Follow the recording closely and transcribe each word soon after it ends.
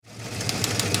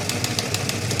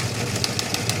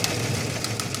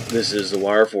This is The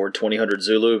Wire for 2000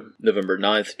 Zulu, November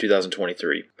 9th,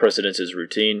 2023. Precedence is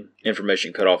routine.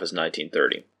 Information cutoff is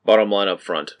 1930. Bottom line up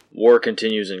front. War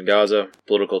continues in Gaza.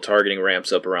 Political targeting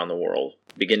ramps up around the world.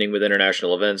 Beginning with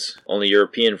international events, on the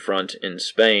European front in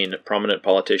Spain, prominent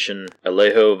politician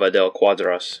Alejo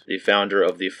Vidal-Quadras, the founder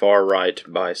of the far-right,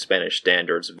 by Spanish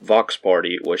standards, Vox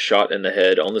Party, was shot in the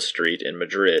head on the street in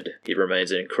Madrid. He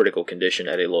remains in critical condition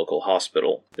at a local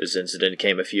hospital. This incident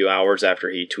came a few hours after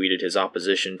he tweeted his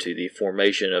opposition to the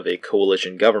formation of a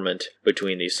coalition government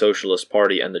between the Socialist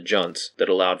Party and the Junts that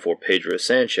allowed for Pedro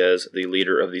Sanchez, the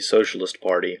leader of the Socialist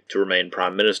Party, to remain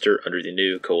prime minister under the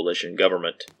new coalition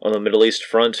government. On the Middle East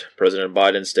front, President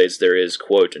Biden states there is,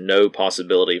 quote, no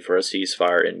possibility for a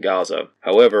ceasefire in Gaza.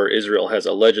 However, Israel has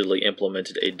allegedly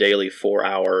implemented a daily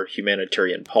 4-hour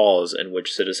humanitarian pause in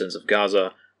which citizens of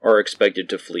Gaza are expected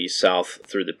to flee south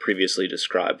through the previously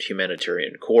described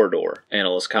humanitarian corridor.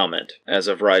 Analyst comment. As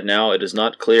of right now, it is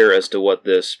not clear as to what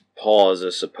this pause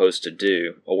is supposed to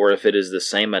do, or if it is the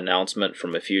same announcement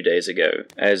from a few days ago,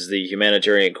 as the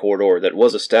humanitarian corridor that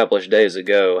was established days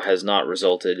ago has not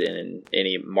resulted in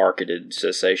any marketed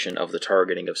cessation of the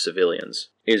targeting of civilians.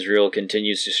 Israel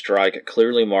continues to strike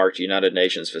clearly marked United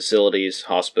Nations facilities,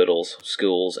 hospitals,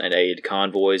 schools, and aid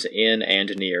convoys in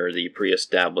and near the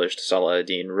pre-established Salah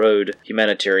Road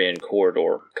humanitarian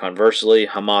corridor. Conversely,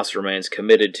 Hamas remains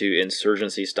committed to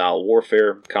insurgency-style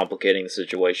warfare, complicating the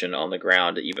situation on the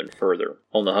ground even further.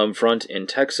 On the home front in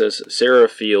Texas, Sarah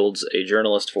Fields, a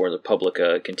journalist for the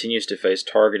Publica, continues to face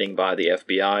targeting by the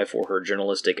FBI for her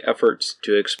journalistic efforts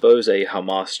to expose a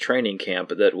Hamas training camp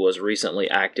that was recently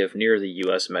active near the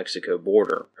U.S.-Mexico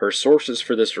border. Her sources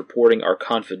for this reporting are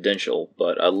confidential,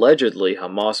 but allegedly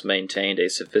Hamas maintained a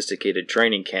sophisticated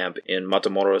training camp in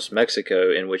Matamoros,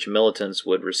 Mexico, in which militants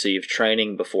would receive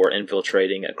training before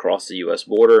infiltrating across the U.S.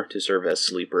 border to serve as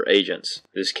sleeper agents.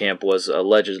 This camp was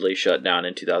allegedly shut down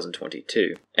in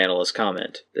 2022. Analyst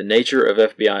comment. The nature of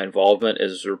FBI involvement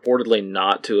is reportedly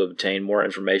not to obtain more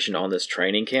information on this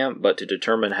training camp, but to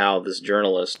determine how this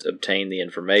journalist obtained the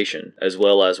information, as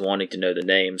well as wanting to know the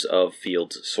names of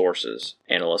Fields' sources.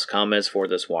 Analyst comments for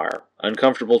this wire.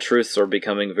 Uncomfortable truths are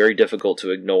becoming very difficult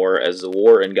to ignore as the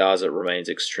war in Gaza remains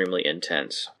extremely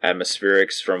intense.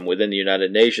 Atmospherics from within the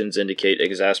United Nations indicate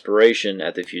exasperation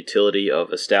at the futility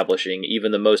of establishing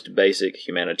even the most basic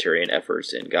humanitarian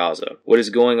efforts in Gaza. What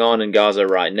is going on in Gaza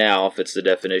right now fits the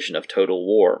definition of total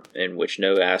war, in which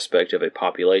no aspect of a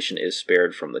population is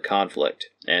spared from the conflict,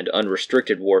 and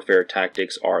unrestricted warfare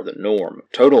tactics are the norm.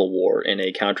 Total war in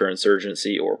a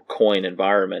counter-insurgency or COIN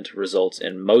environment results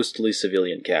in mostly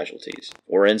civilian casualties.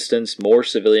 For instance, more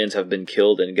civilians have been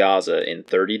killed in Gaza in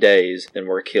 30 days than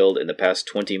were killed in the past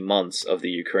 20 months of the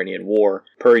Ukrainian War,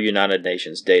 per United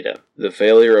Nations data. The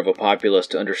failure of a populace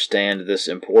to understand this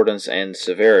importance and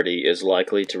severity is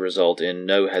likely to result in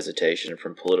no hesitation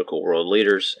from political world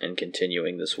leaders in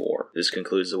continuing this war. This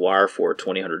concludes The Wire for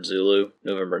 2000 Zulu,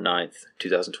 November 9th,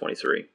 2023.